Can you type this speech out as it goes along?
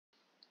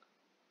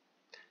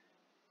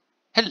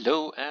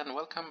Hello and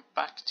welcome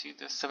back to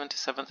the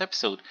 77th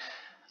episode.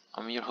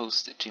 I'm your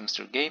host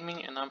Jimster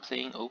Gaming and I'm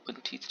playing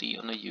OTTD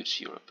on a Huge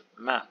Europe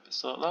map.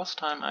 So last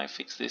time I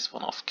fixed this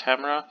one off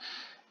camera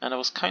and I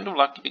was kind of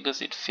lucky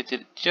because it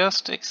fitted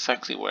just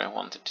exactly where I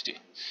wanted to do.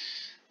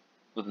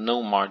 With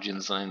no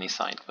margins on any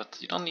side, but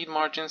you don't need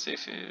margins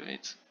if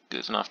it's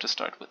good enough to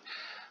start with,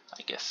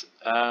 I guess.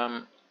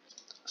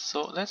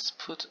 So let's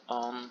put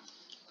on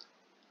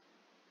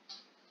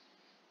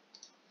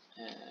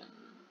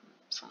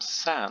some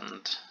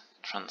sand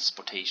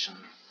transportation.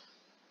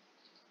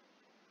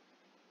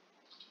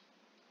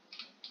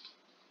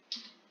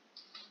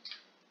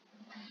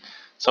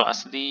 So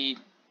as the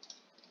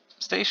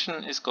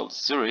station is called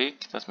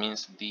Zurich, that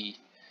means the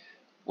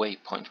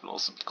waypoint will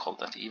also be called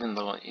that, even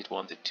though it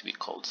wanted to be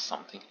called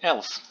something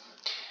else.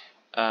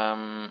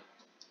 And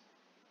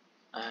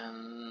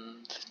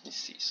let me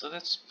see, so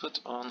let's put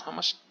on, how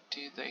much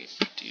do they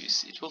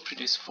produce? It will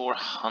produce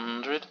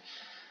 400,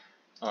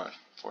 or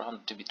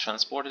 400 to be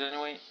transported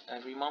anyway,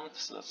 every month,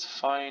 so that's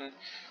fine.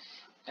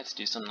 Let's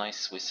do some nice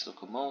Swiss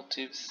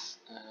locomotives.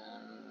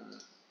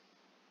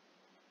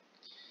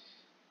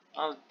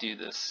 I'll do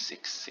the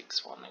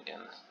 661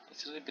 again.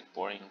 It's a little bit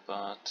boring,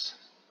 but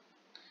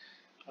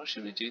or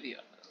should we do the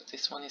other?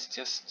 This one is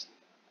just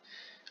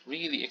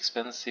really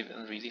expensive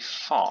and really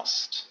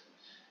fast.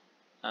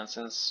 And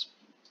since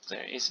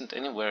there isn't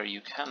anywhere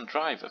you can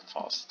drive it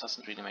fast, it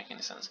doesn't really make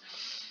any sense.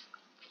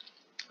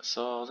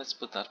 So let's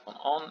put that one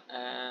on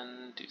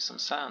and do some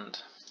sand.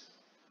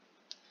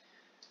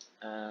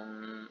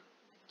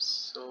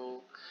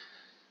 So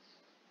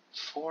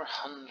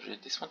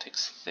 400, this one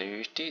takes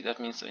 30, that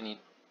means I need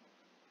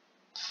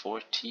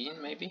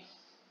 14 maybe?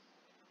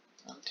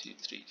 1, 2,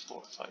 3,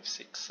 4, 5,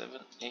 6,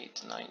 7,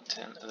 8, 9,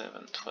 10,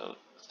 11, 12,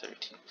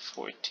 13,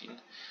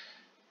 14.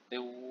 They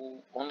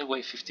only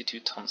weigh 52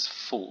 tons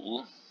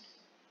full.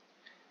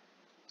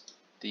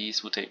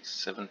 These would take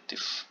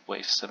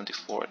weigh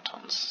 74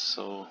 tons,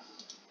 so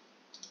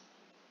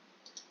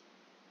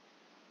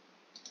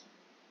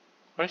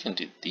or I can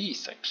do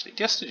these actually,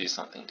 just to do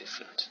something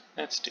different.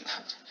 Let's do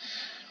that.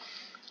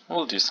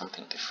 We'll do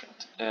something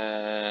different.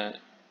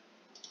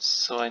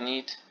 So I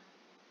need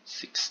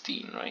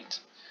 16, right?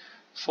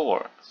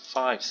 4,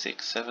 5,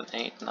 6, 7,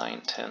 8,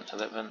 9, 10,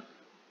 11,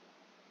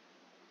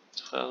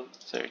 12,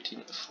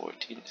 13,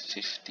 14,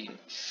 15,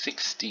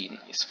 16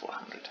 is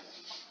 400.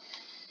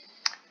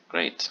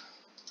 Great.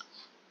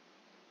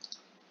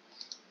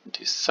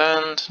 Do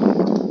sand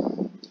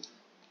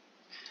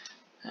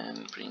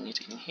and bring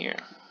it in here.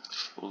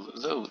 Full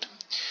load.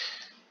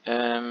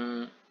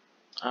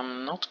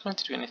 I'm not going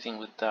to do anything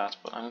with that,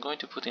 but I'm going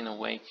to put in a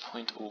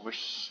waypoint over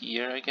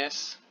here, I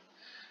guess.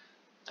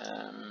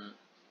 Let's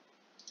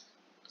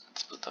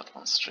put that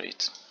one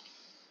straight.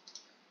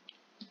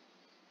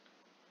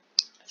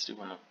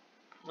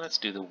 Let's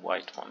do the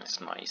white one, it's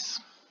nice.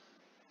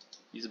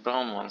 These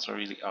brown ones are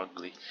really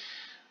ugly.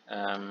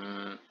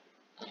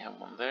 We have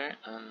one there,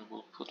 and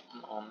we'll put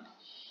one on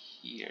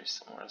here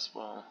somewhere as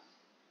well.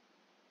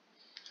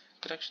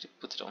 Could actually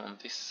put it on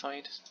this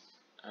side.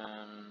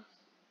 Don't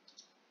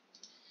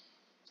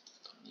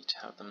need to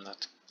have them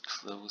that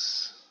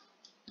close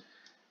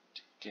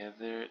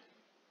together.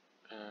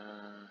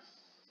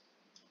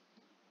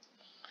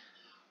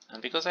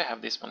 And because I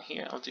have this one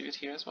here, I'll do it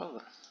here as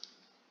well.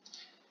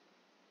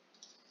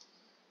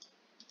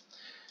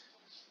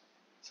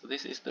 So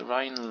this is the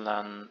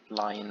Rhineland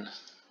line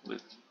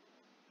with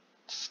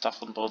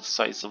stuff on both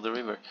sides of the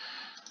river.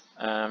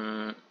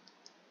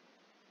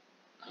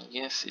 I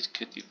guess it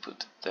could be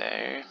put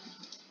there.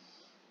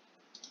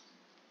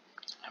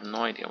 I have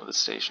no idea where the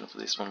station for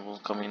this one will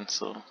come in,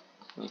 so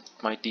we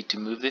might need to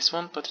move this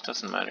one, but it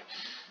doesn't matter.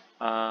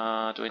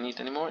 Do I need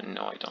any more?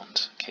 No, I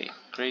don't. Okay,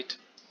 great.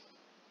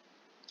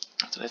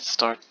 So let's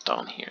start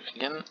down here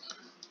again.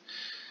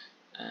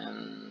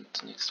 And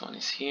the next one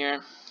is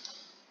here.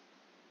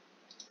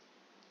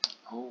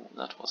 Oh,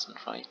 that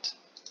wasn't right.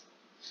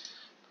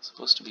 It's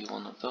supposed to be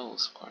one of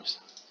those, of course.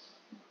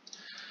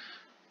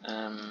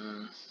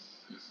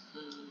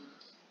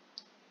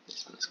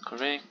 This one is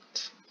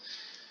correct.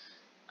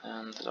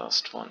 And the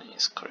last one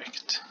is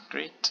correct.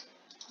 Great.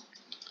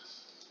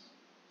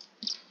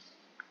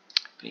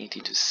 Bring it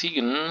into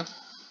Siegen.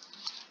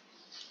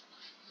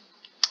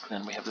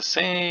 Then we have the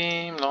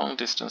same long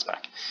distance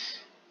back.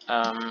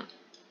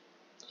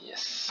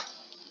 Yes.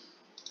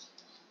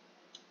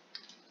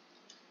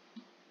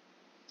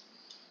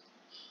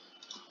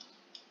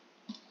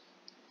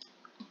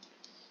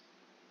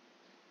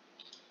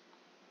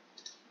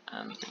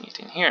 And bring it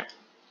in here.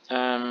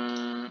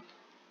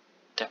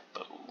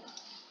 Depot.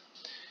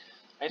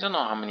 I don't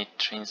know how many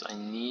trains I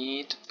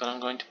need, but I'm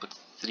going to put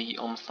 3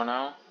 on for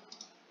now.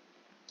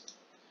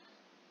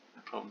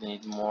 I probably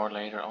need more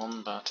later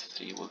on, but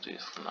 3 will do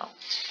for now.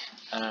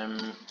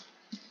 And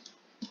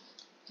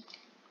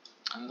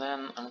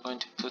then I'm going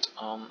to put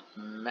on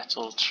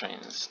metal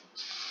trains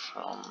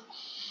from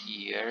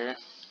here,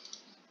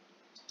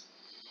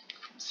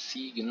 from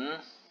Siegen.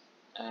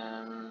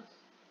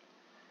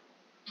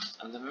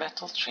 And the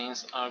metal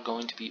trains are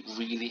going to be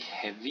really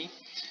heavy,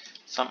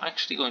 So I'm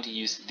actually going to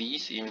use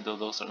these, even though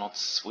those are not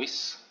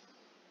Swiss.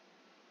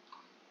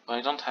 But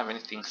I don't have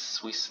anything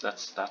Swiss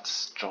that's that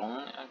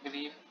strong, I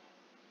believe.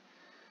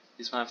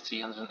 This one I have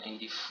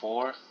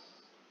 384.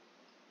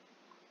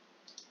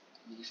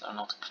 These are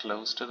not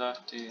close to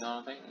that,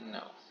 are they?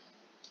 No.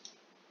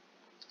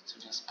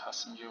 So just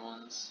passenger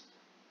ones.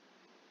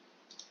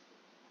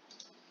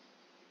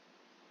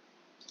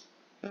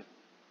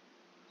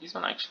 These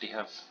one actually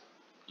have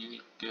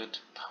really good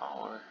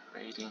power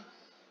rating.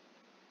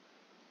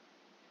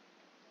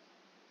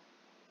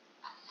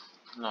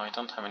 No, I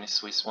don't have any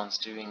Swiss ones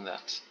doing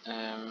that.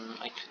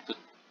 I could put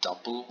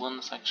double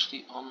ones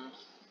actually on.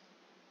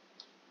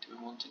 Do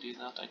I want to do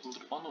that? I can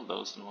put one of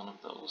those and one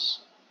of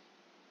those.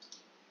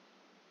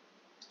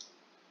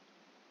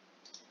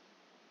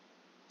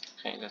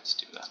 Okay, let's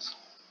do that.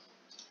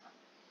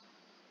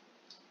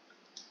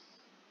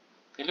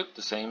 They look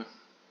the same.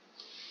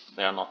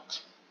 They are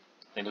not.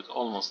 They look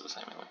almost the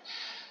same anyway.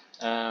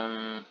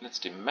 Let's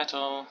do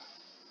metal.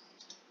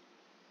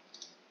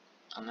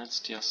 And let's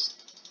just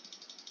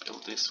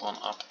build this one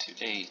up to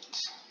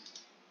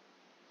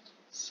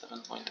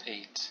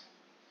 7.8.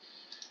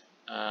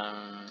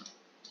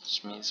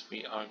 Which means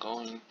we are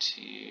going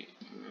to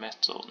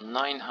metal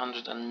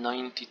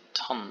 990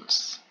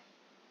 tons.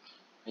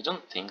 I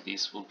don't think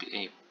these will be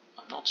able,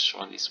 I'm not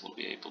sure these will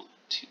be able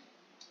to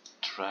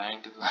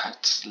drag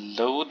that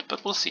load,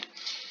 but we'll see.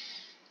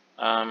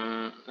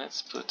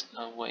 Let's put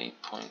a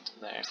waypoint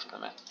there for the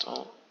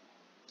metal.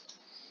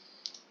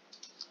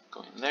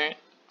 Go in there,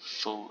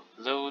 full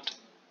load,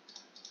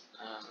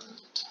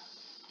 and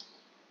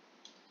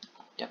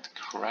get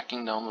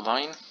cracking down the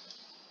line.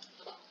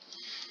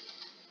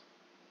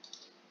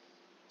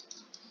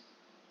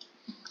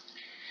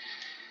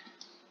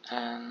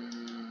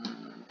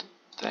 And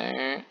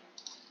there,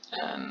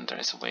 and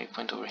there's a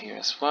waypoint over here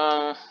as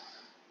well.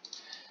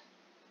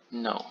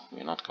 No,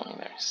 we're not going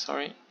there,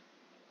 sorry.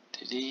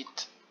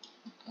 Delete.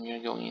 We are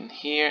going in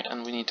here,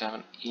 and we need to have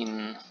an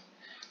in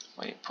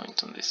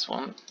waypoint on this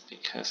one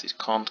because it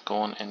can't go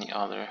on any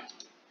other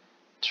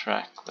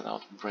track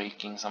without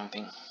breaking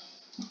something.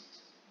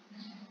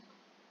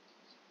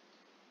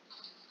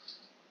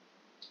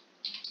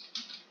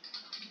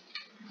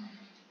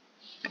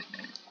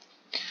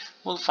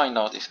 We'll find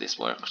out if this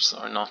works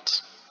or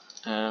not.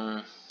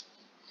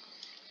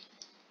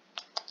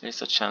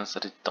 There's a chance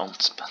that it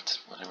don't, but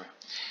whatever.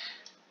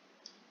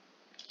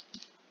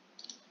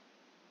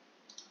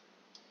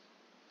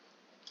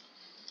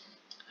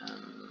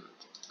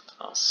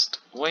 Last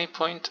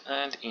waypoint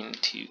and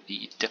into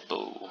the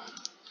depot.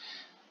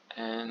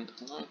 And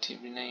I'm going to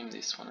rename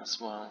this one as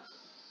well.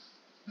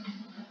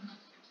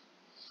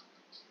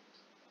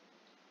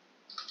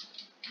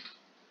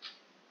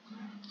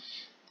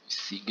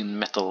 Siegen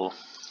metal.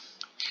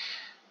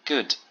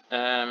 Good.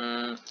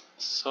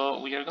 So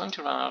we are going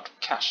to run out of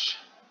cash.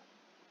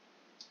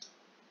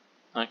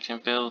 I can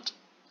build.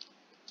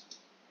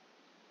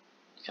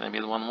 Can I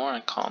build one more?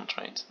 I can't,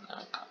 right? No,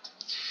 I can't.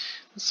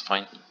 That's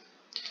fine.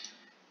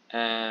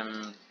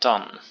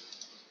 Done.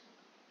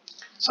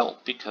 So,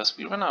 because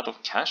we run out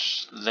of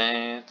cash,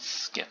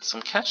 let's get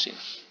some cash in.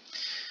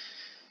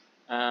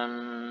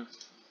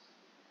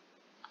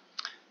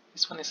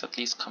 This one is at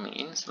least coming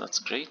in, so that's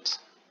great.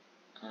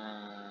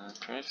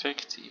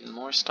 Perfect, even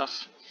more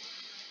stuff.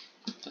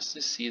 Just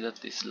to see that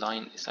this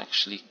line is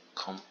actually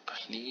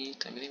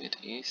complete, I believe it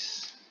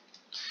is.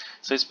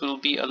 So it will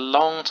be a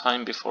long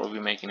time before we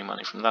make any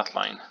money from that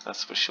line,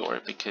 that's for sure,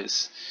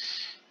 because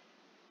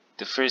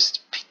the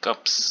first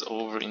pickups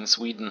over in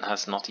Sweden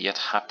has not yet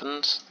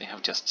happened, they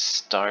have just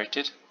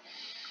started.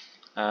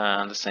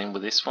 And the same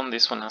with this one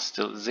has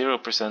still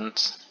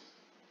 0%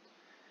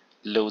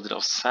 loaded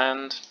of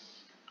sand.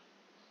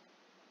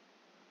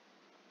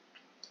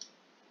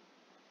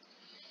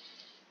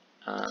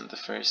 And the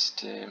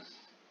first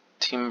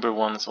timber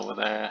ones over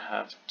there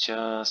have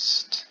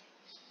just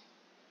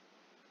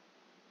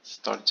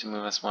started to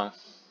move as well.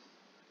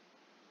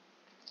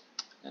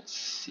 Let's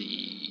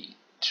see,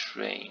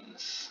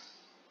 trains.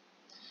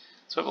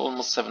 So we have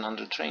almost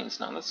 700 trains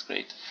now, that's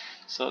great.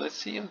 So let's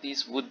see if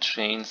these wood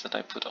trains that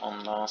I put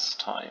on last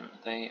time,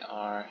 they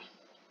are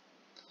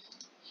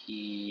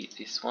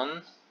this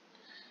one.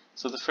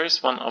 So the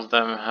first one of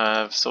them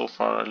have so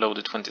far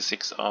loaded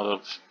 26 out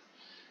of,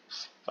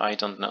 I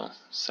don't know,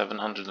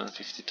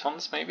 750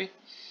 tons maybe.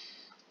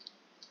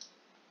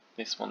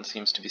 This one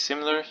seems to be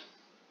similar.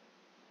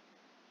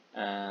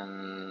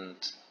 And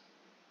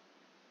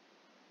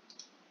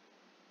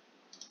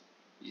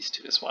these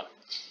two as well.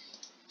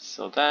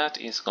 So that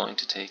is going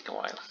to take a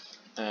while.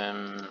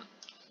 And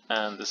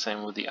the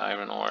same with the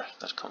iron ore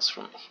that comes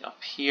from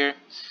up here.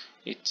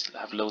 It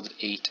have loaded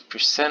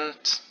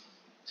 8%.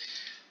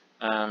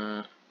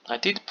 I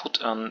did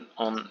put on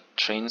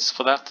trains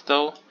for that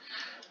though.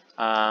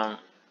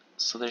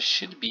 So there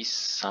should be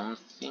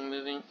something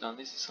moving. No,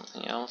 this is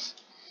something else.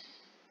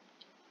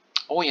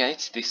 Oh yeah,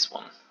 it's this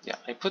one. Yeah,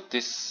 I put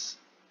this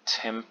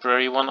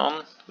temporary one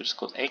on, which is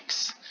called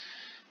X.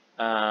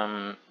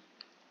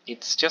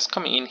 It's just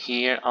coming in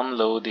here,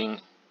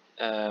 unloading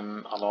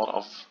a lot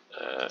of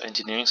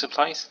engineering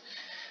supplies,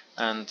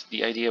 and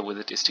the idea with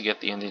it is to get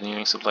the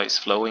engineering supplies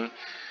flowing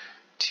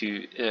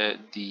to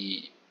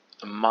the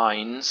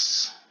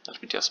mines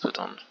that we just put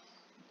on,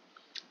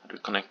 that we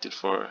connected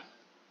for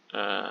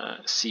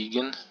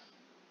Siegen,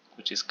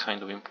 which is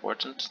kind of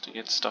important to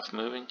get stuff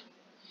moving.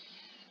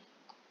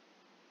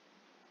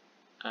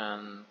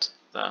 And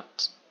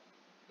that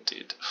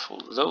did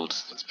full load,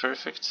 that's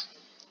perfect.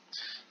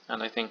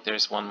 And I think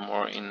there's one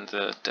more in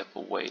the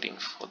depot waiting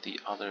for the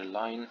other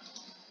line.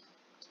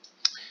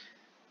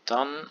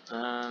 Done,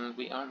 and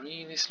we are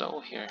really slow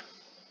here.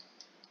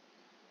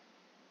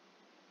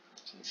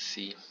 You can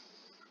see.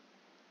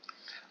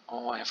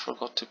 Oh, I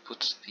forgot to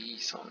put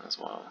these on as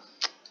well,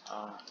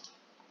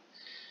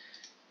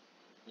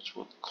 which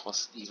would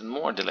cause even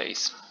more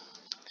delays.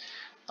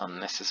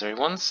 Unnecessary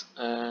ones.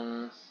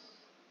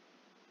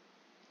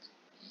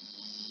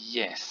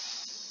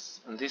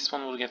 Yes, and this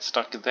one will get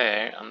stuck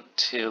there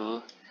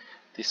until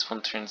this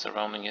one turns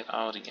around and get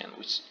out again,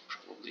 which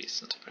probably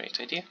isn't a great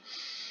idea.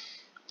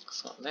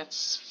 So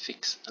let's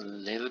fix a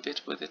little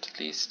bit with it at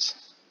least.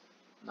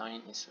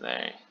 9 is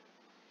there.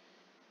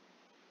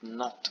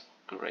 Not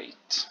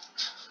great.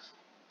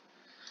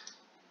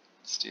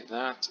 Let's do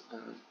that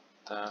and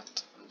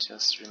that, and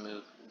just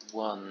remove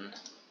 1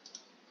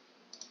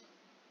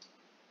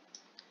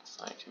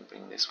 so I can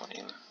bring this one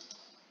in.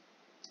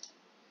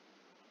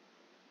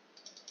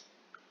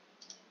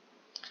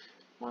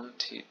 1,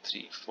 2,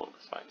 3, 4,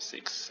 5,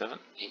 6, 7,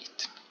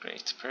 8.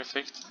 Great,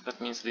 perfect.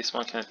 That means this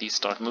one can at least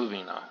start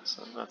moving now.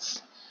 So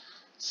that's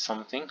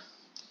something.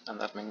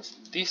 And that means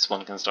this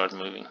one can start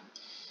moving,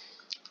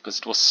 because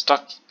it was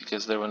stuck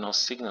because there were no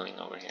signaling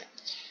over here.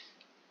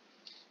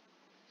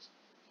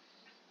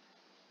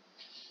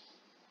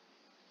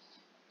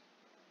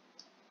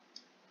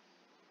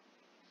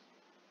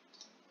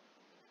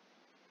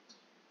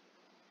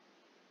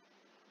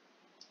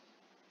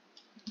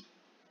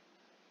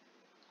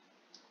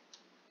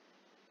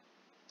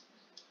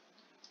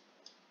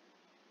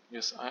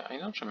 Yes, I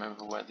don't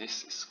remember where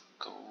this is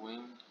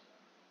going.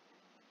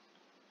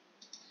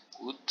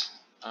 Wood.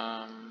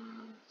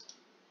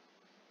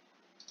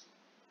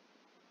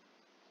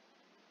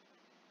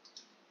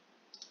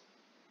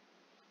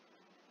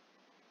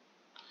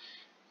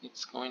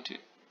 It's going to...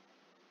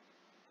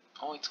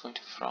 Oh, it's going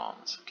to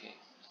France, okay.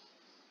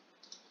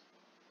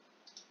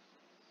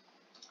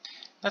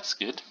 That's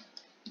good.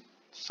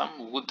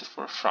 Some wood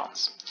for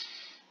France.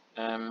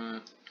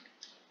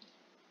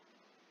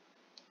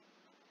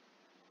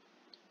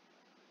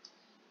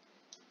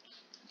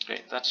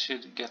 Great, that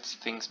should get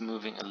things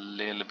moving a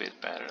little bit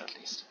better at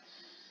least,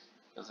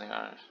 because they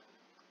are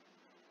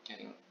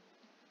getting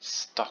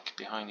stuck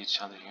behind each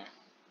other here.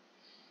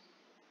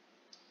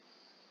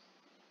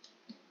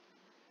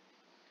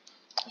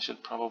 I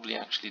should probably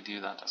actually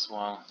do that as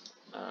well,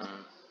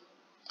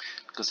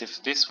 because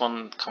if this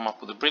one come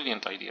up with a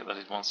brilliant idea that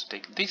it wants to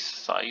take this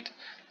side,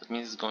 that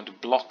means it's going to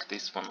block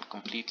this one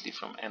completely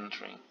from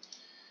entering.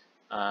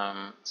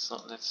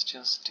 So let's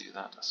just do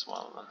that as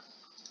well then.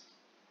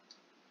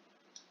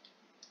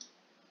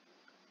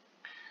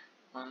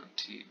 1,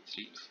 2,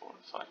 3, 4,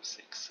 5,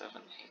 6,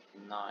 7,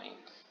 8, 9.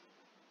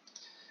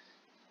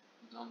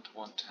 We don't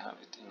want to have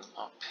it in an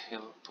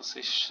uphill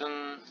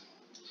position,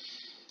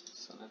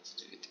 so let's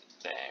do it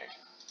there.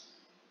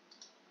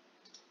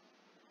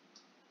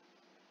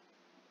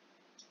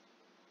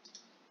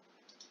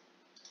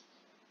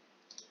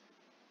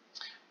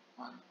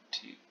 1,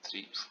 2,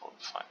 3, 4,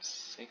 5,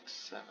 6,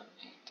 7,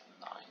 8,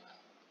 9.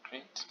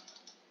 Great.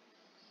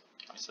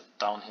 It's a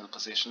downhill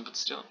position, but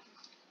still.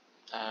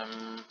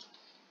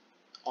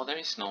 Oh, there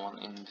is no one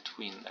in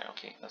between there.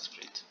 Okay, that's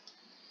great.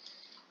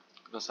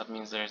 Because that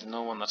means there is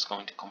no one that's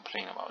going to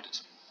complain about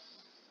it.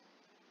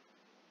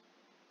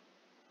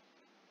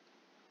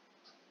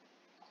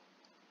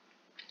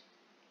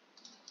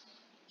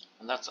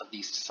 And that's at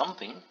least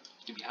something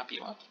to be happy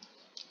about.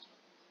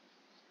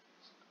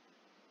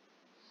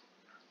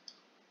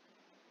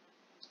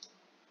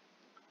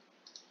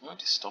 I'm going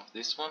to stop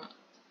this one,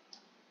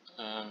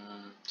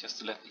 just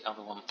to let the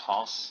other one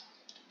pass,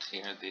 to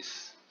clear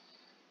this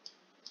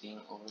thing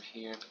over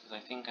here, because I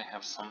think I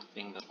have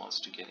something that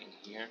wants to get in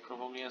here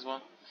probably as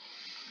well.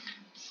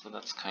 So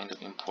that's kind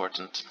of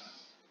important.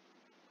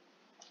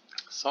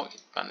 So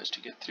it managed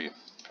to get through.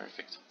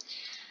 Perfect.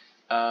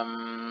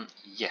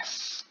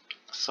 Yes.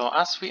 So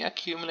as we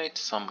accumulate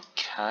some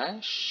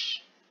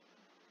cash,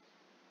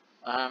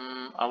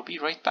 I'll be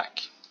right back.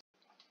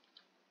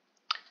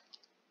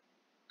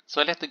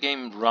 So I let the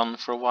game run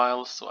for a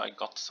while, so I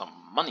got some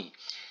money.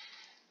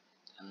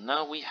 And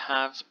now we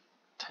have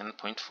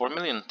 10.4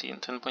 million,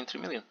 10.3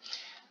 million.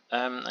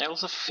 I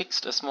also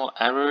fixed a small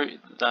error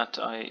that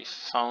I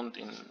found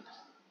in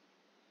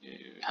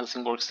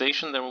Helsingborg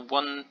station. There was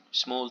one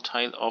small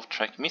tile of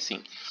track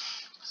missing,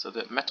 so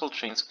the metal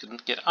trains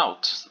couldn't get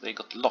out, so they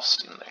got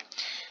lost in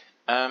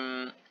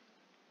there.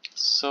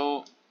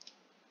 So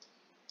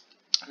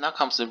now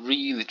comes the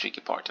really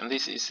tricky part, and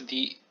this is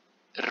the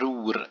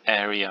Ruhr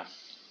area,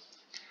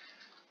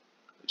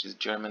 which is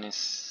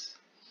Germany's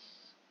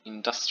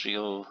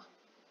industrial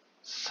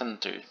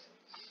center.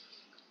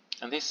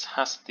 And this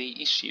has the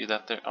issue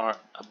that there are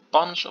a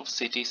bunch of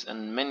cities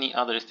and many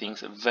other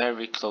things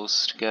very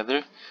close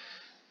together,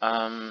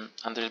 and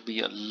there'll be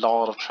a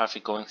lot of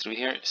traffic going through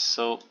here.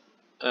 So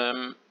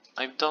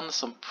I've done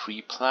some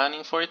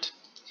pre-planning for it.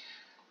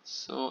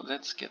 So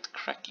let's get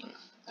cracking.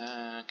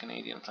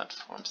 Canadian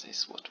platforms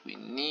is what we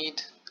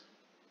need.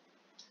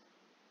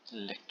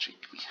 Electric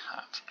we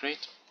have,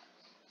 great.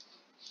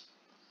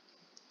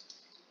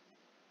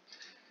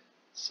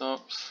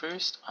 So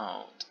first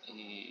out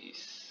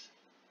is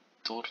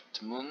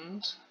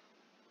Dortmund.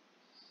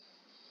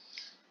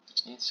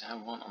 It needs to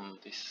have one on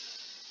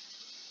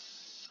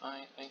this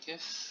side, I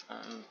guess,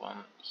 and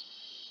one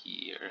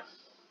here.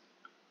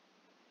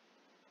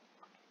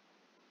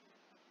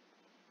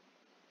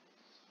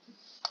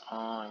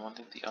 Oh, I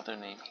wanted the other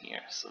name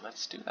here, so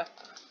let's do that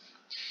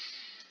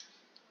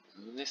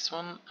then. Move this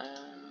one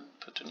and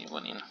put a new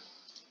one in.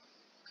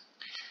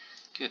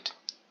 Good.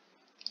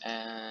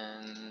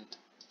 And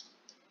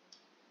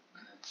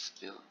let's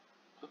build.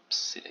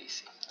 Oopsie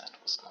daisy, that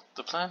was not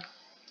the plan.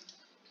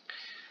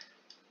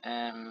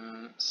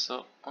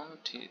 So 1,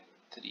 2,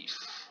 3,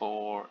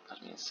 4.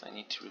 That means I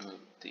need to remove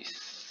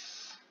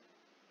this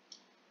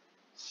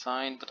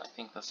side, but I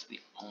think that's the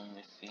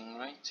only thing,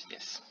 right?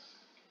 Yes.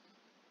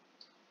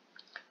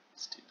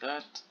 Let's do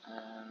that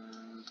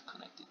and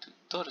connect it to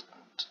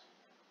Dortmund.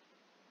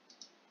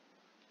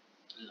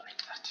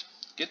 Like that.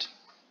 Good.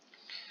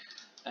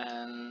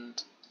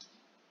 And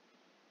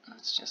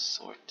let's just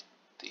sort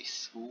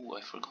this. Ooh,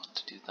 I forgot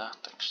to do that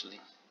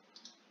actually.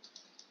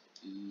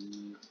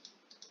 Ooh.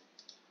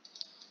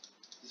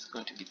 This is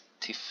going to be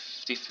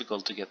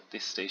difficult to get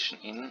this station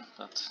in,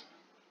 but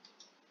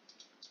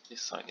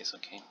this side is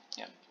okay.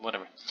 Yeah,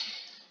 whatever.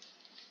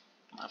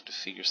 I'll have to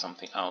figure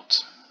something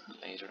out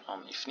later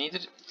on if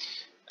needed.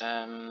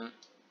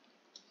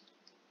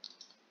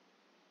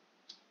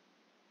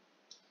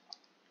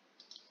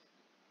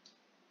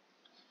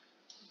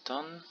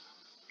 Done.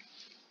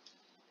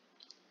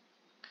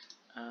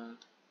 And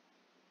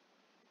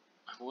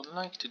I would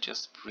like to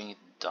just bring it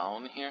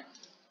down here,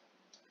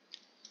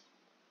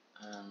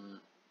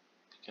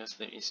 because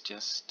there is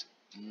just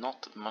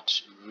not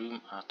much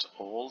room at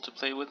all to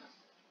play with.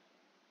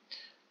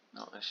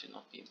 No, there should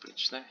not be a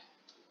bridge there.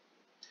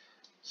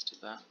 Let's do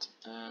that.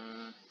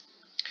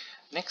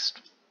 Next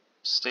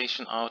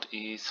station out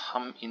is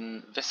Hamm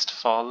in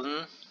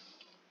Westfalen.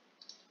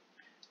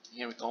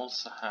 Here we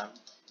also have,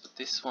 but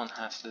this one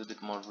has a little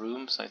bit more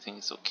room, so I think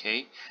it's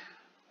okay.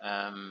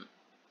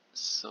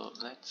 So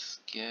let's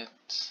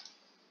get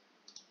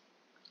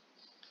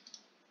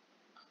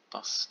a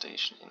bus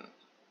station in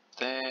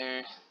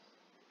there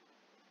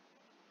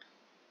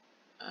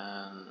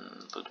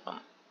and put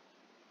one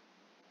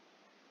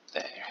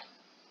there,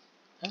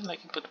 and I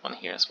can put one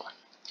here as well.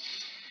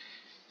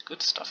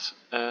 Good stuff.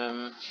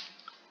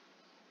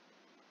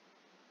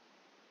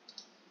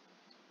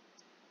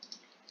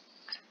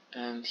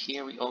 And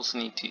here we also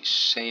need to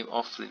shave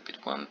off a little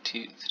bit. 1,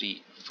 2,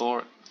 3,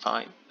 4,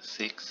 5,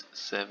 6,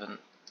 7,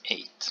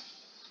 8.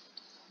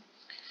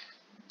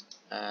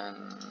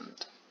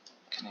 And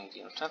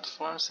Canadian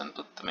platforms and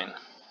put them in.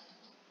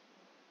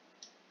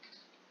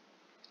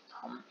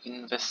 Hamm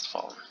in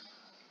Westfalen.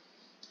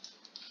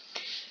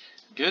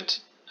 Good.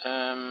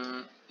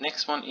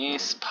 Next one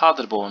is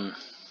Paderborn.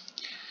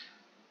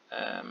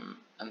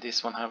 And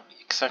this one have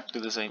exactly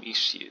the same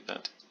issue,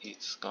 that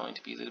it's going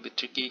to be a little bit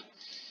tricky,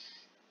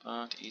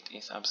 but it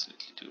is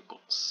absolutely doable.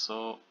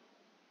 So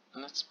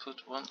let's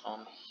put one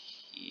on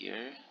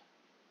here,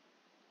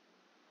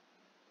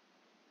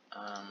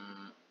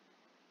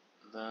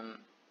 then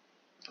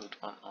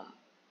put one on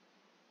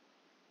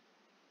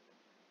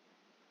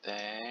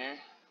there,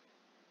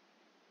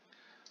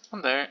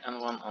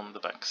 and one on the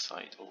back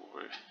side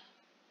over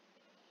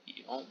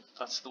here. Oh,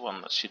 that's the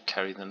one that should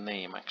carry the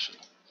name actually.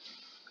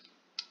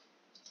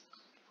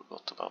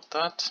 Forgot about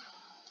that.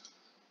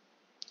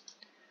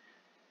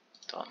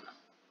 Done.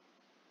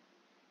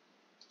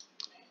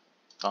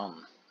 Done.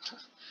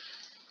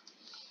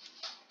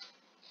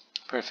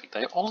 Perfect.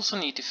 I also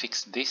need to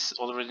fix this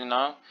already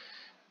now,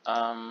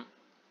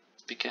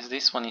 because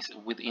this one is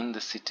within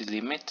the city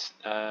limit,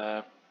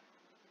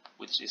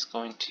 which is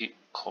going to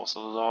cause a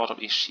lot of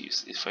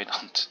issues if I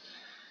don't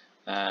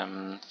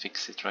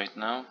fix it right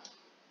now.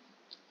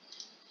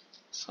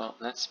 So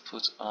let's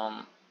put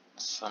on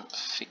some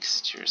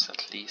fixtures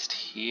at least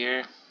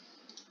here,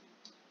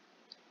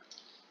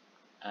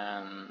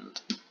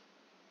 and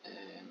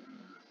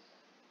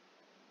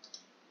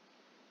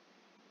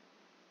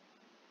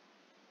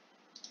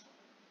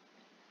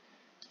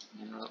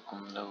mineral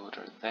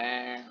unloader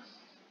there.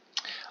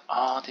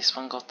 Ah, this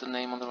one got the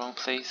name on the wrong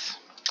place.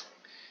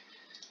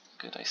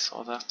 Good, I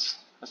saw that.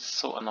 That's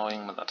so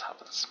annoying when that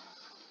happens.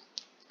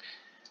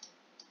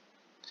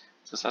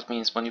 Because that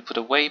means when you put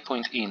a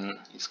waypoint in,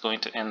 it's going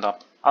to end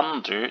up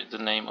under the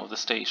name of the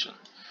station.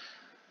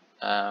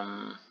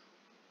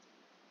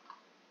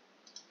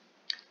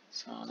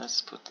 So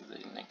let's put the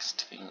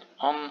next thing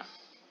on.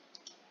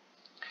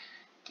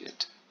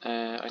 Good.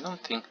 I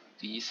don't think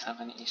these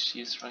have any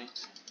issues,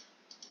 right?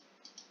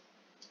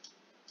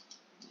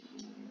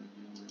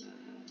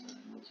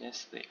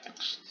 Yes, they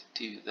actually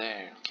do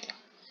there. Okay,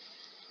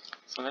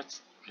 so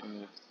let's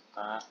remove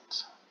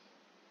that.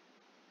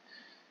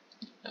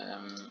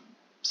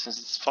 Since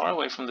it's far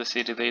away from the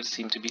city, they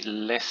seem to be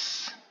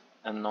less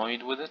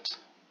annoyed with it.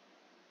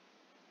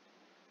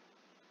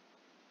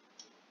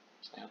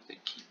 I hope they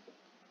keep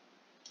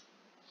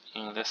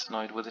being less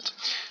annoyed with it.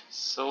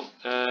 So,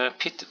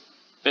 pit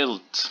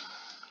built.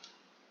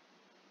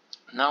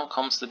 Now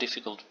comes the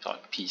difficult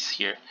piece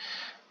here.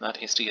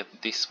 That is to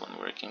get this one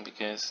working,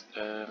 because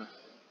I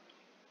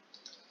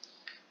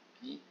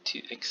need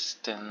to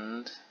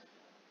extend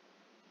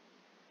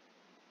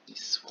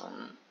this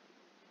one.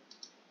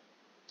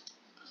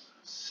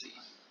 Let's see.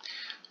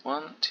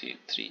 1, 2,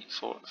 3,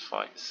 4,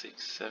 5,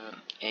 6,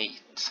 7,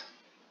 8.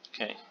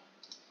 Okay,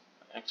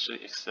 I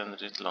actually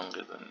extended it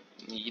longer than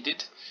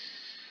needed.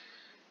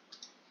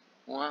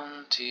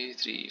 1, 2,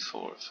 3,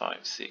 4, 5,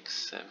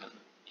 6, 7,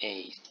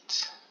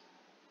 8.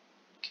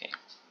 Okay,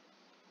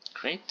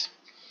 great.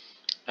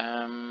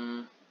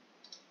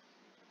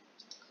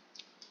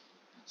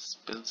 Let's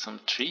build some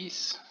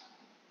trees.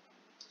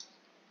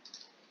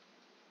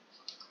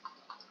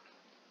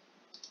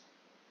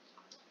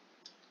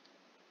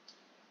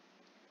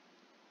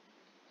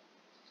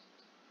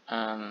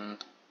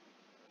 And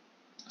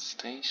a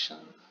station.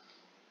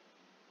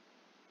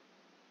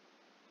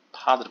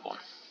 Paderborn.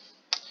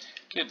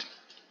 Good.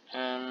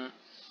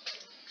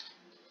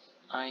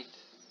 I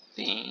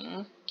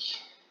think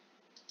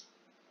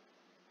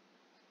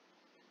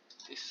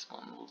this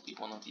one will be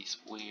one of these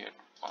weird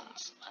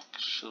ones,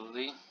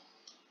 actually.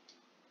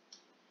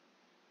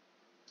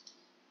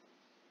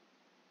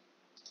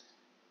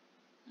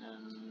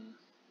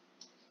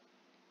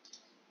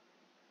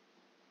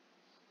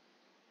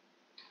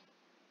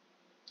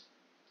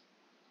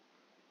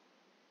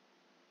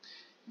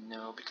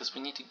 No, because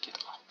we need to get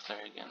up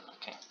there again.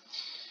 Okay.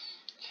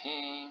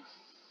 Okay.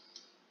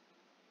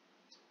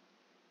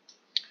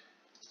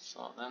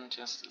 So then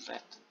just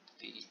let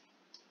the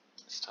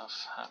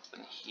stuff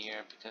happen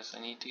here, because I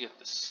need to get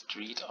the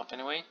street up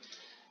anyway.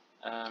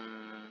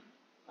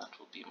 That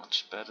will be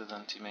much better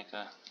than to make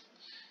a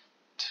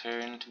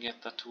turn to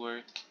get that to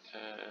work.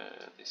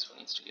 This one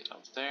needs to get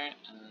up there,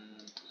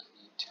 and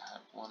I need to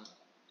have one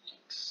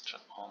extra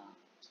on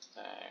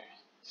there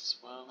as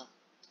well,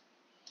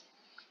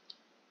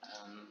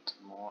 and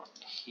more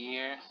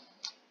here,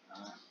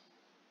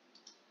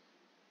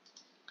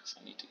 because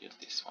I need to get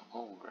this one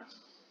over.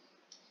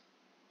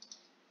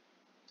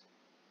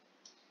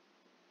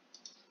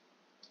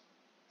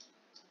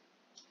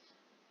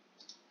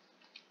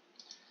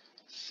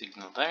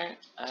 Signal there,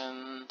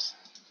 and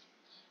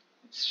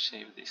let's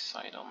shave this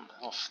side on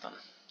off then.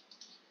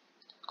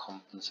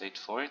 Compensate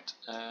for it.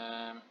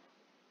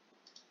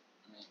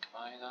 Make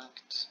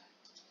viaduct.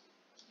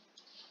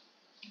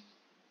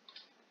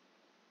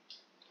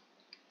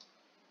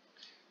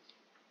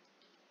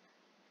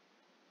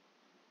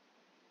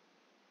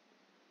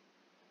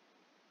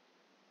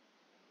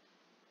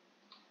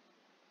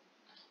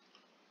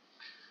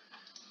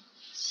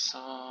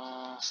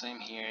 So same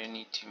here. I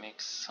need to make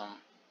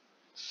some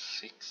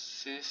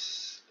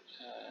fixes.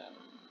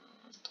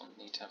 Don't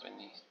need to have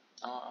any.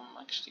 Oh,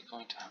 I'm actually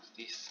going to have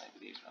this, I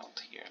believe, out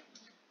here.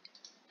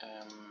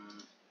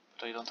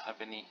 But I don't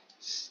have any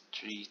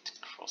street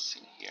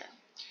crossing here.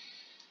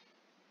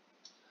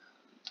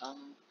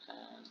 Done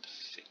and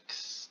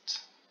fixed.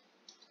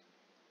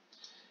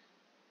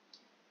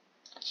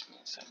 Which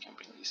means I can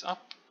bring these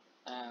up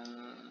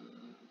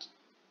and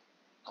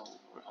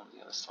over on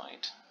the other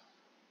side.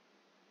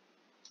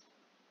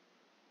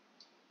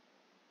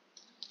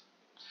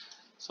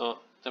 So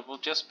there will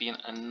just be an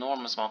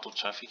enormous amount of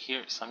traffic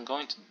here, so I'm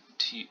going to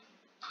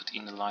put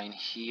in a line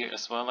here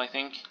as well, I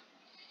think,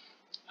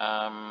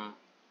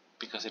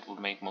 because it would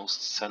make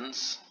most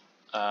sense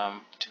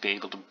to be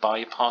able to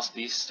bypass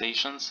these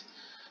stations,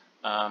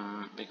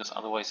 because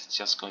otherwise it's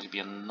just going to be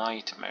a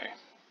nightmare.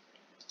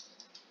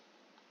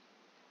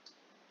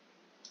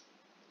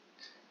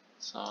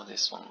 So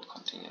this one will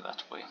continue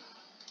that way.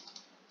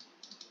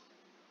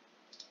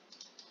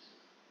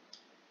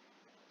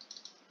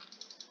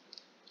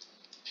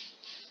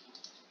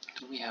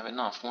 Do we have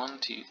enough? 1,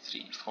 2,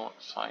 3, 4,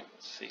 5,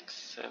 6,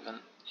 7,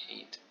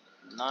 8,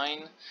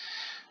 9.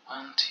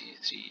 1, 2,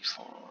 3,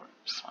 4,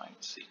 5,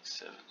 6,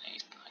 7,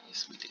 8, 9.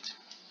 Yes, we did.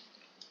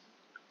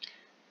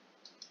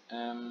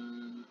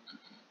 And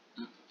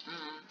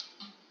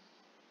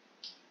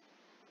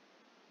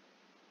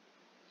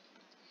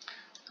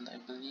I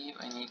believe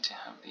I need to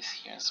have this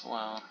here as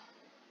well.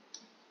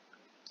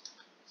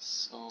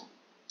 So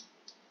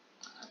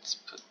let's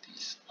put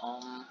these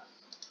on.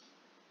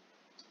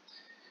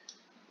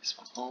 This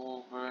one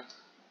over.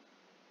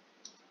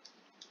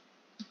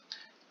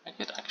 I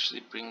could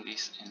actually bring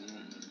this in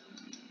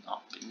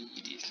up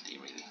immediately,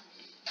 really.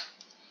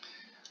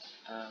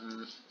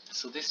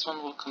 So this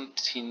one will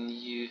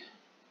continue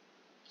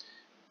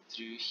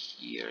through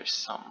here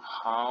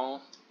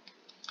somehow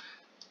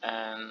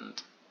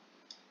and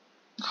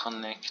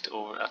connect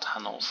over at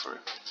Hannover.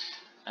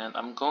 And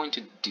I'm going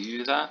to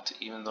do that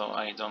even though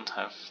I don't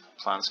have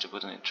plans to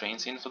put any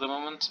trains in for the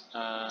moment.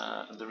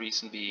 The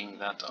reason being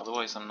that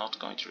otherwise I'm not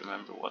going to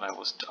remember what I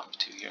was up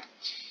to here.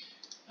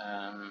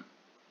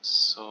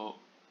 So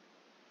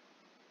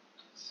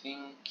I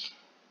think,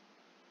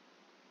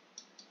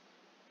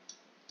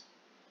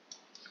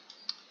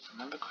 if I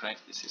remember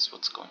correct, this is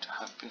what's going to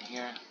happen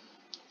here.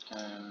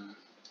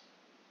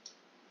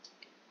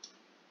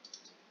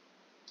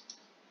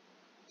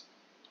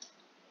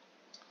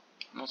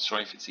 I'm not sure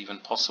if it's even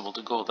possible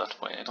to go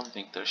that way. I don't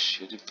think there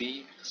should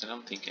be, because I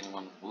don't think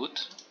anyone would.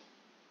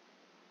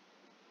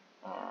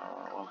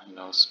 Or, well, who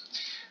knows.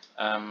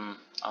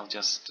 I'll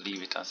just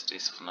leave it as it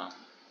is for now.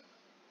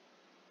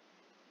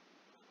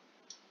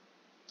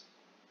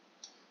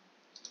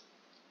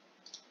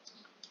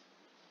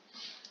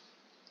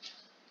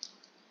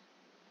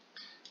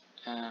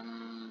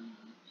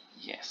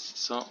 Yes,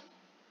 so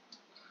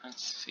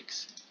let's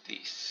fix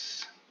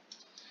this.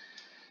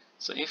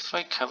 So if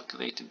I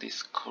calculated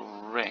this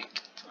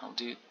correct, I'll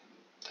do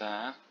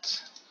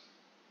that.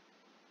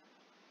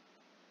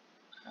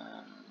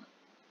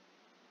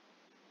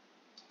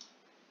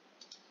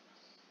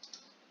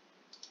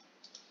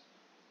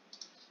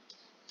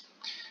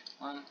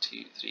 1,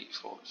 2, 3,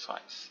 4, 5,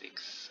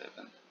 6,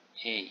 7,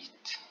 8.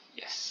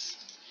 Yes.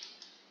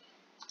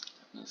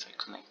 That means I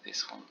connect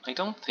this one. I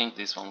don't think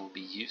this one will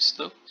be used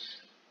though.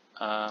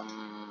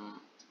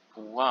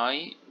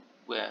 Why?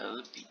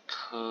 Well,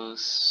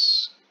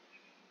 because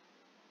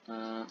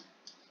I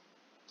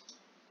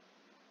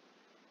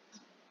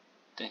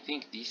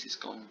think this is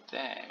going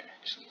there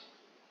actually.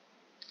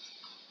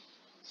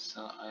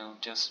 So I'll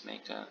just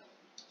make a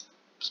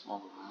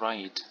small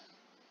ride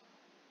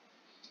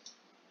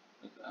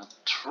with a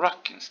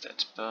truck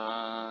instead,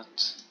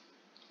 but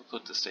we'll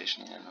put the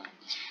station in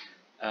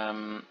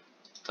anyway.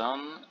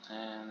 Done,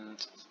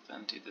 and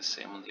then do the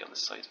same on the other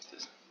side of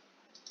this.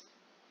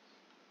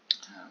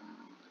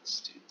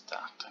 Let's do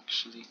that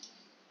actually.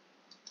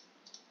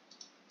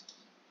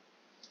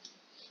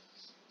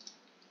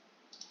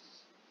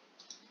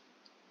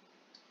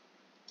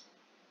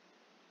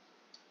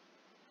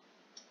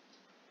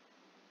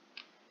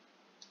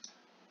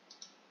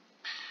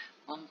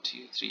 One,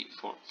 2, 3,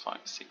 4, 5,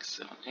 6,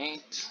 7,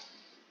 8,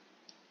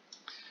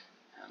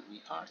 and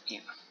we are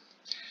in.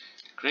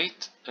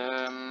 Great.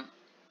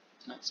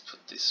 Let's put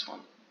this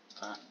one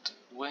that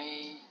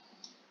way.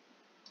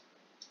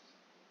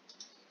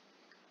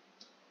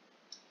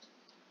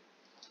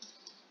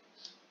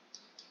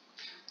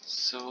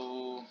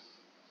 So,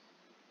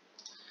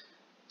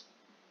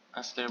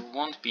 as there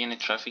won't be any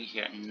traffic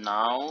here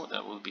now,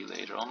 that will be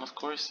later on of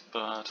course,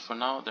 but for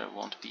now there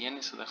won't be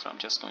any, so therefore I'm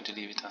just going to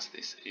leave it as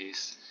this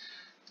is.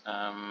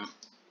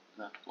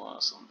 That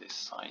was on this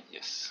side,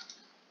 yes.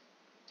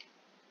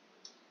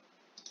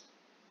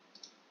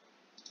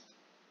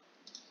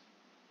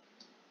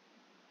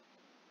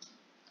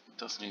 It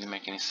doesn't really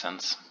make any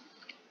sense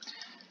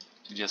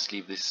to just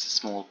leave this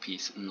small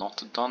piece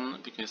not done,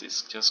 because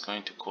it's just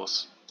going to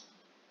cause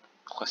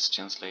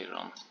questions later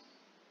on.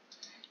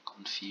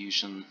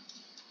 Confusion.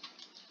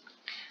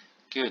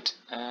 Good.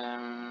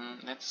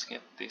 Let's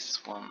get this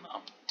one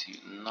up to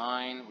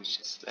 9, which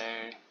is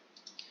there.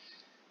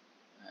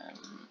 And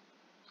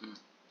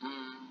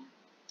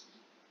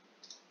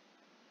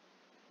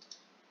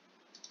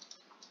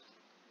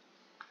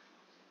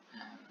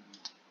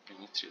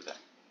bring it through there.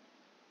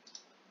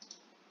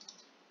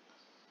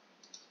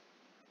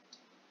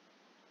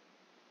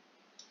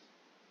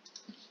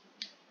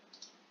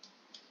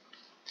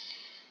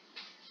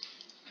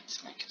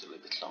 Let's make it a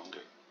little bit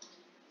longer,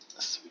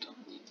 so we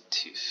don't need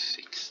to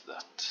fix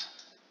that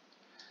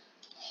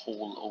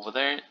hole over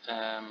there.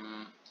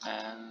 And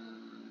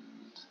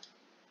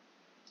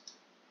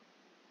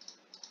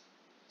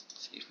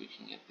see if we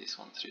can get this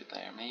one through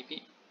there,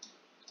 maybe.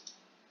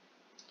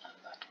 And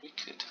that we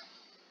could.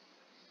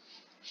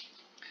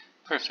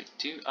 Perfect.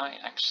 Do I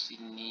actually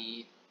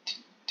need to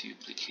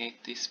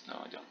duplicate this? No,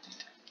 I don't need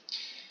to.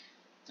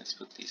 Let's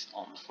put this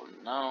on for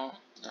now.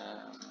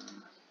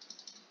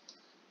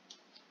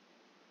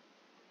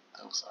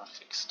 Those are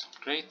fixed.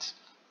 Great.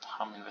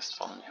 Hameln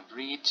Westfalen we have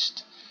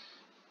reached.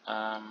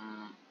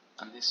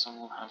 And this one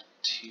will have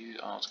 2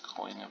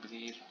 outgoing, I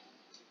believe.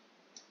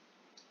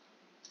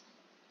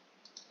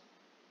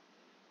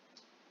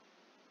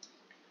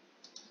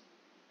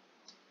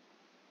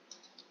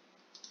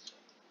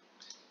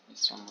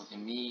 This one will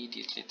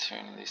immediately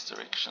turn in this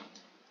direction.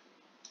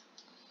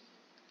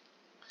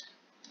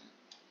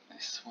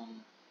 This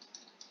one.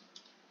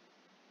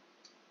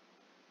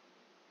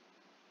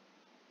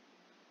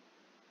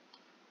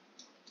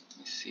 Let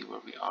me see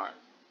where we are.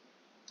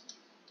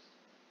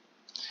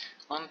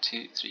 1,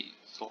 2, 3,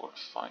 4,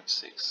 5,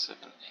 6,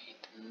 7,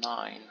 8,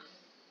 9.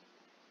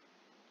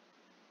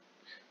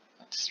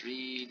 That's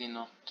really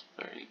not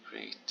very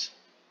great.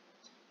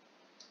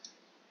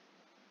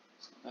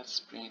 So let's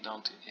bring it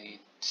down to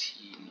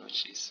 18,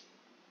 which is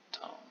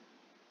down.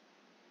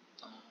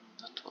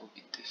 That will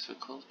be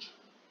difficult.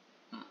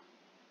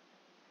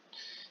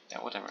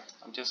 Yeah, whatever.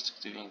 I'm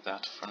just doing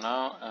that for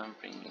now and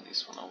bringing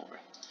this one over.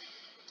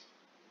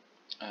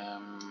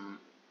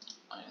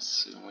 I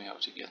assume we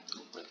have to get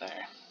over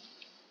there.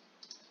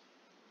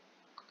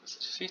 Does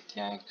it fit?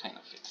 Yeah, it kind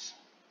of fits.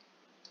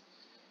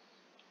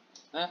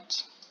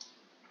 That.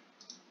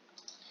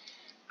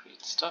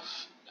 Great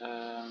stuff.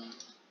 That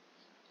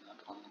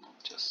one will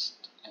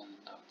just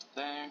end up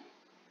there.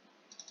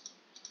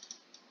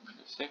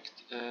 Perfect.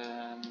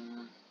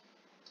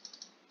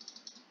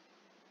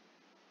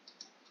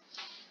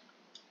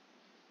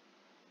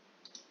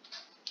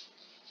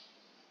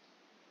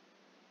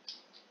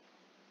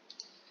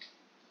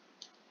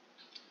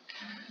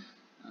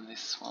 And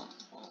this one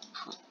will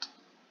put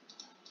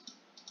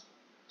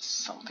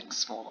something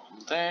small on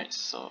there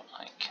so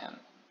I can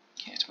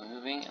get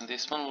moving, and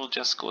this one will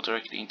just go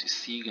directly into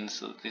Siegen,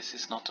 so this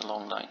is not a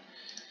long line.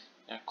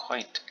 They're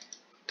quite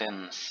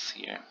dense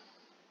here,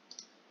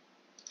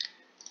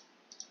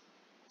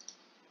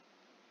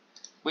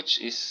 which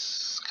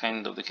is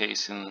kind of the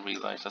case in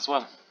real life as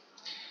well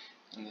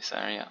in this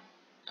area.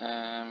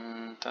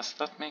 Does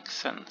that make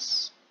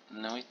sense?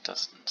 No, it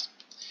doesn't.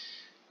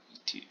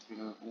 Need to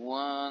remove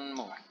one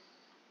more.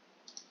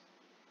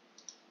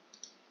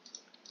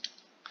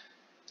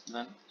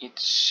 Then it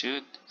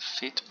should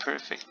fit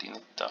perfectly, and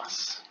it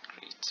does.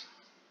 Great.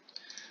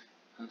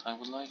 And I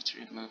would like to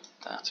remove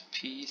that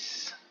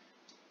piece.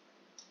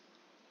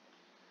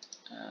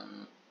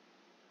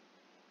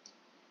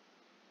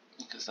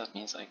 Because that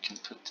means I can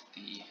put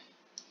the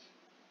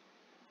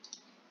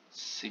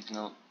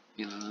signal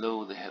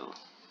below the hill.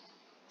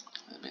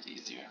 A bit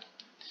easier.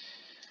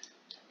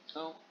 There we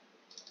go.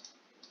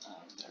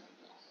 And there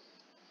we go.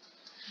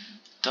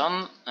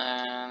 Done,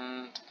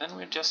 and then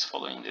we're just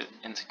following the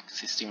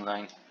existing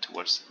line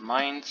towards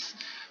Mainz.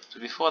 So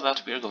before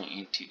that we are going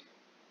into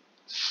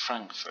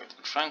Frankfurt.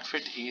 And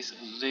Frankfurt is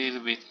a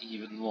little bit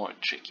even more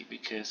tricky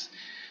because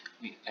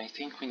I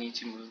think we need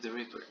to move the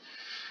river.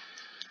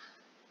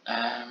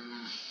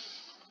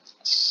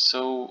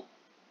 So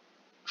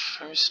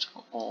first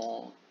of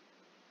all,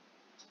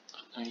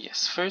 I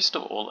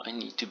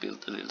need to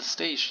build a little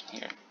station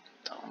here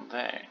down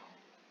there,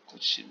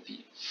 which should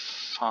be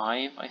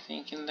 5, I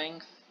think, in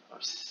length,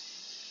 or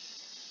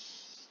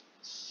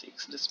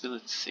 6. Let's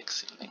build it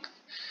 6 in length.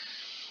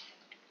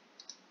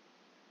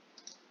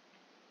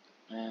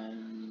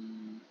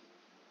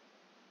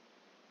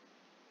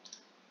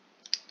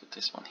 Put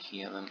this one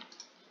here then,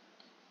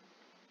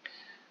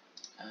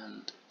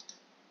 and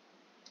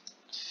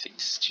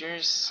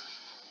fixtures.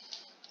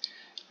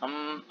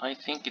 I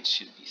think it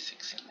should be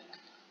 6 in length,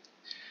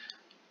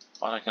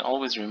 but I can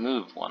always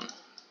remove one.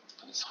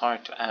 But it's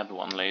hard to add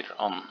one later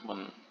on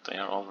when they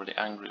are already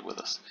angry with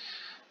us.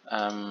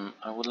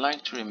 I would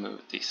like to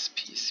remove this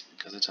piece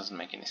because it doesn't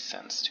make any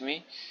sense to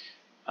me.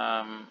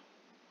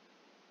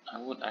 I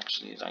would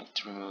actually like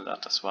to remove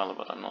that as well,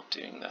 but I'm not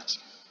doing that.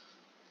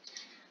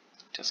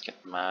 Just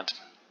get mad.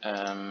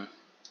 Then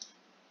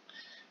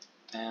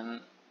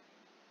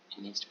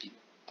it needs to be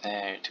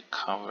there to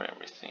cover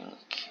everything.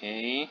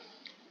 Okay.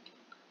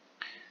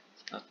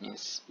 So that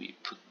means we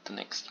put the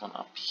next one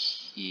up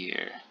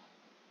here.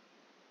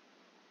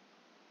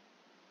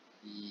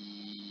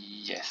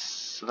 Yes,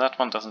 so that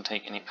one doesn't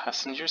take any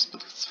passengers,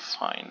 but it's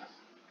fine.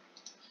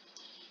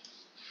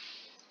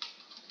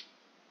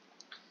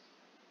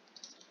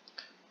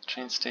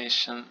 Train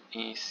station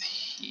is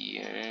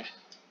here.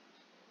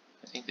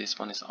 I think this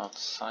one is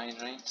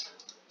outside, right?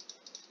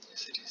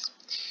 Yes, it is.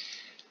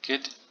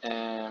 Good.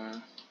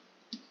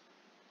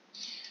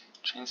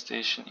 Train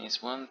station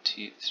is 1,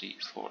 2, 3,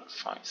 4,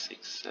 5,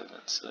 6,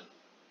 7. So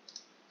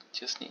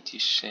just need to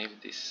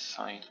shave this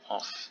side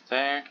off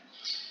there,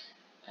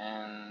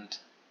 and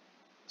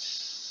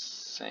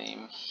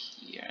same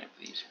here, I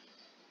believe.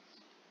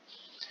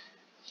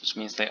 Which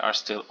means they are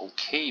still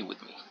okay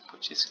with me,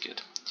 which is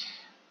good.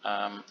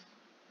 And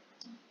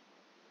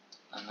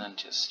then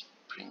just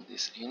bring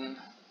this in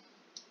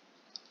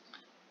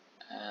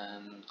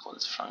and call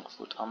it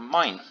Frankfurt am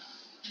Main.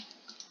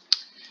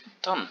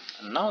 Done.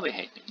 And now they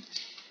hate me.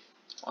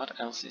 What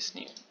else is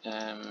new?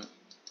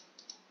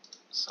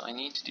 So I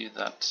need to do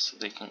that so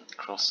they can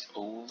cross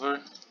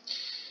over.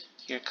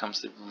 Here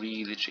comes the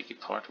really tricky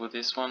part with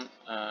this one.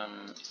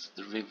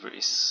 The river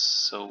is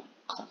so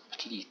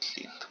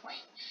completely in the way.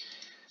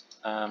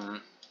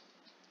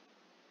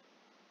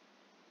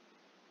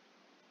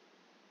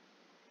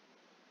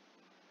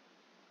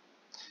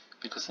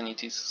 Because I need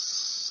to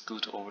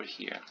scoot over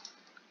here,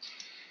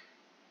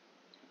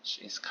 which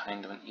is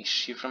kind of an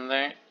issue from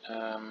there.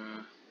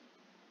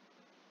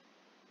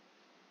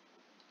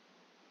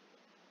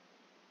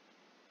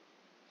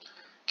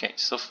 Okay,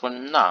 so for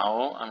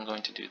now I'm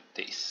going to do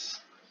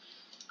this,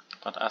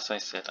 but as I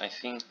said, I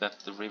think that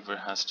the river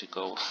has to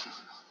go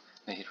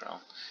later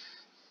on.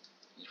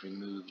 It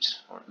removed,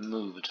 or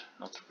moved,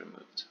 not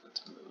removed,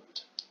 but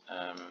moved.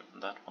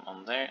 That one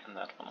on there and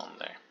that one on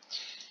there.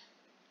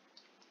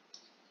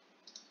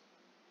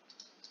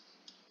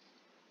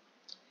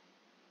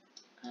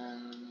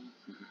 And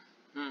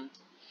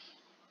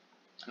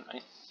I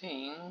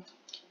think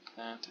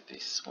that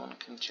this one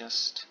can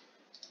just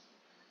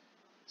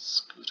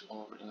scoot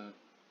over in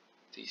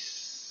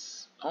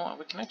this Oh,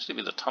 we can actually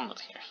build a tunnel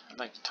here. I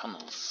like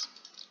tunnels.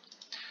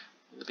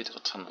 A bit of a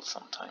tunnel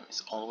sometime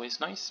is always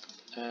nice.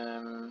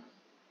 I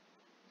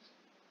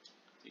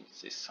think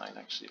it's this side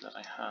actually that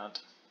I had.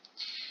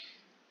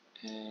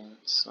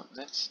 So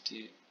let's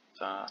do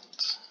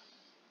that.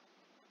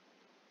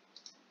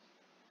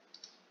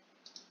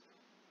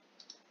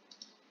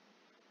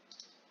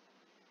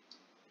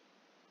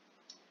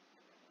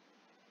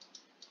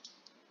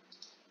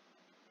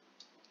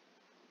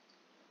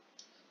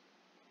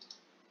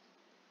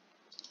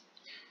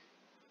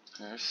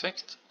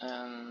 Perfect,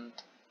 and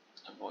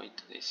avoid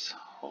this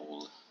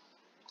hole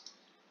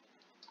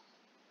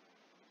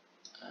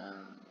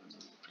and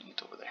bring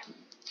it over there.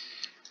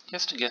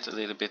 Just to get a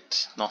little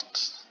bit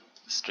not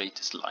the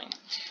straightest line.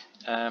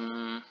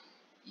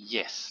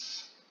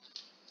 Yes.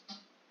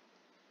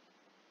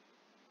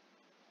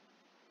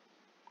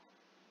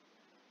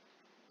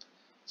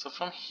 So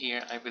from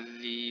here I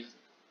believe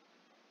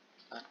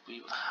that we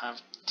will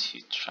have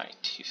to try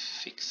to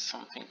fix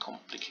something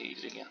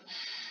complicated again.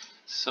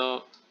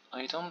 So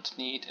I don't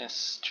need a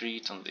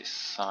street on this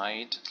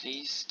side at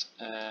least.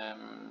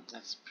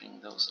 Let's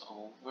bring those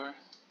over.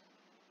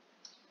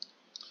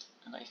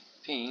 And I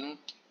think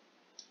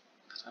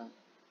that I'm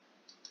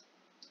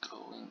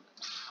going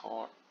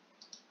for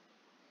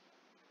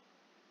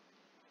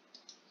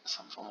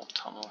some form of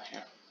tunnel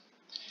here.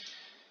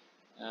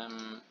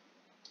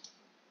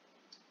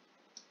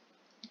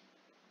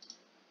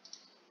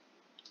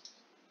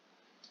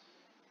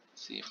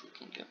 See if we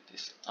can get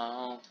this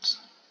out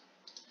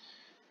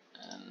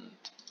and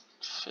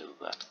fill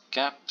that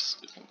gap so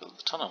we can build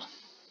the tunnel.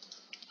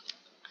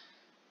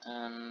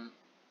 And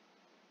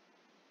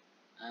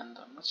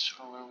I'm not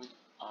sure where we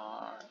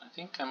are. I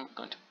think I'm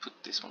going to put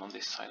this one on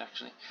this side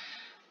actually.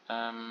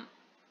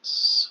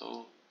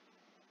 So,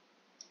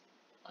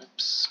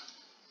 oops.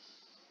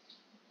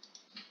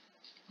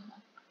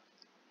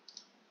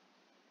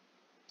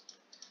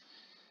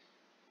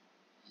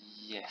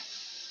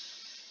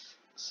 Yes.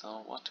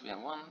 So what do we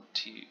have? 1,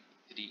 2,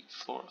 3,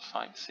 4,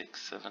 5,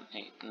 6, 7,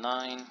 8,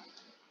 9.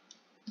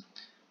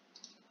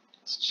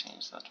 Let's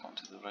change that one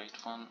to the right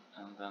one,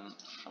 and then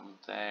from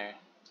there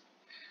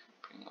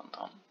bring on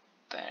down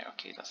there.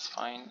 Okay, that's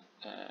fine.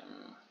 Get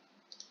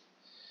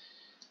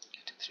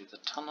it through the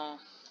tunnel.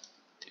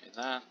 Do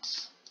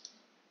that.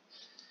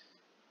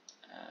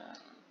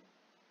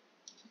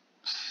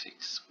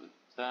 Fix with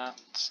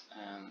that,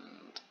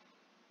 and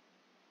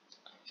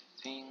I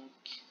think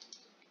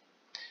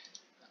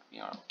that we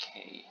are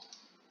okay.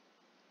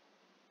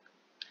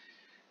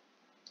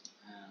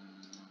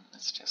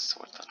 Let's just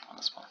sort that one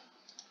as well.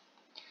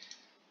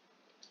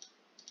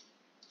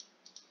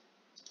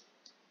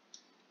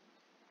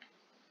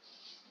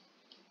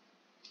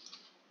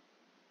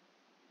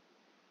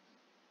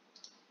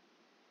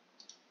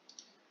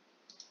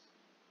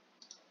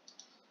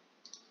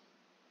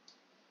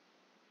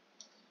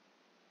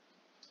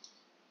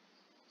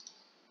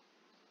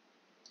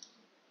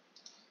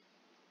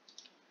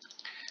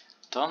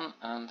 Done,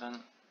 and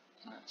then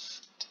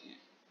let's do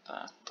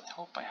that. I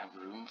hope I have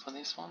room for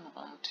this one.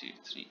 1, 2,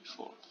 3,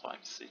 4, 5,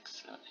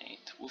 6, 7, 8.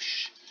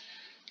 Whoosh.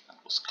 That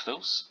was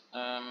close.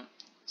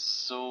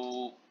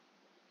 So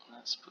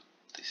let's put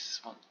this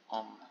one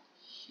on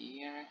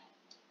here.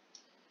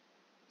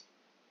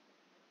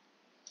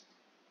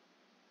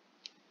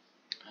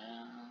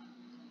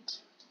 And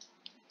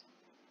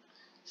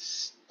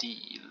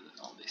steel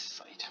on this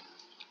side.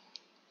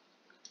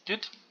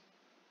 Good.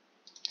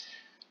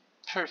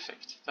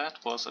 Perfect. That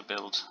was a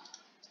build.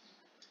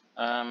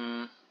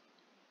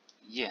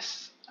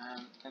 Yes,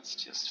 and let's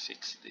just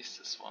fix this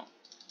as well.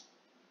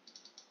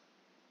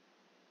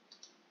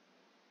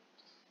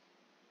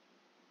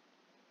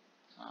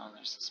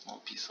 There's a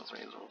small piece of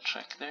railroad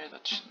track there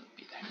that shouldn't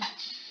be there.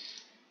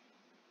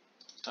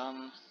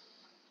 Done.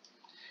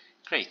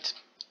 Great.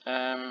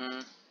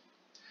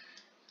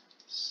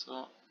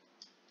 So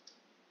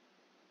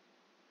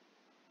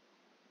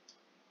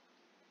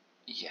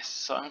yes,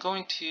 so I'm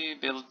going to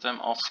build them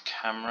off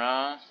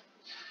camera.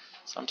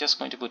 So I'm just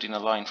going to put in a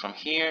line from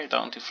here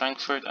down to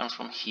Frankfurt and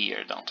from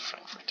here down to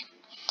Frankfurt.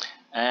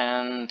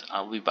 And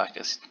I'll be back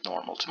as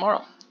normal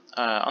tomorrow.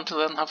 Until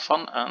then, have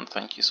fun and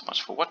thank you so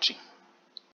much for watching.